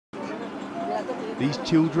These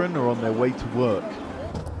children are on their way to work.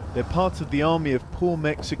 They're part of the army of poor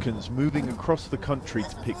Mexicans moving across the country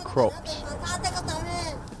to pick crops.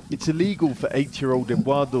 It's illegal for 8-year-old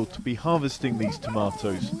Eduardo to be harvesting these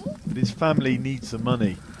tomatoes, but his family needs the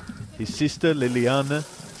money. His sister Liliana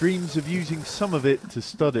dreams of using some of it to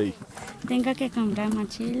study.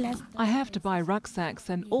 I have to buy rucksacks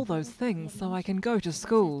and all those things so I can go to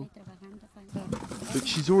school. But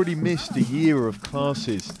she's already missed a year of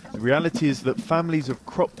classes. The reality is that families of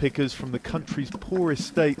crop pickers from the country's poorest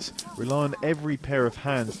states rely on every pair of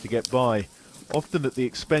hands to get by, often at the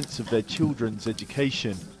expense of their children's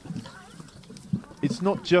education. It's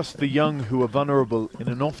not just the young who are vulnerable in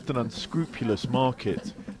an often unscrupulous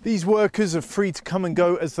market. These workers are free to come and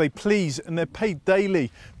go as they please, and they're paid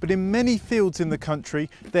daily. But in many fields in the country,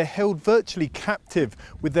 they're held virtually captive,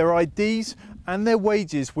 with their IDs and their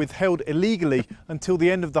wages withheld illegally until the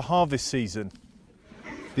end of the harvest season.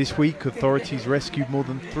 This week, authorities rescued more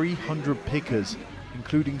than 300 pickers,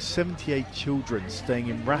 including 78 children staying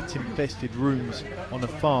in rat-infested rooms on a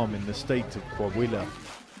farm in the state of Coahuila.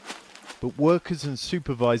 But workers and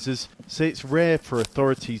supervisors say it's rare for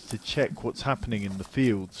authorities to check what's happening in the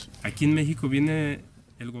fields. The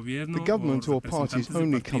government or parties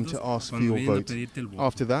only come to ask for your vote.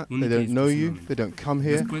 After that, they don't know you, they don't come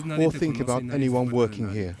here, or think about anyone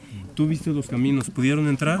working here.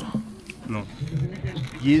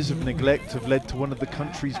 Years of neglect have led to one of the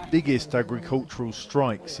country's biggest agricultural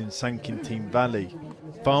strikes in San Quintin Valley.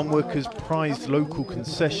 Farm workers prized local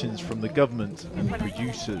concessions from the government and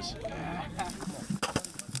producers.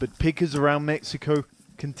 But pickers around Mexico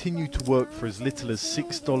continue to work for as little as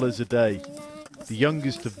 $6 a day. The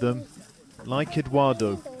youngest of them, like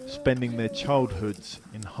Eduardo, spending their childhoods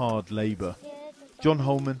in hard labor. John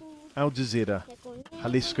Holman, Al Jazeera,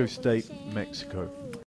 Jalisco State, Mexico.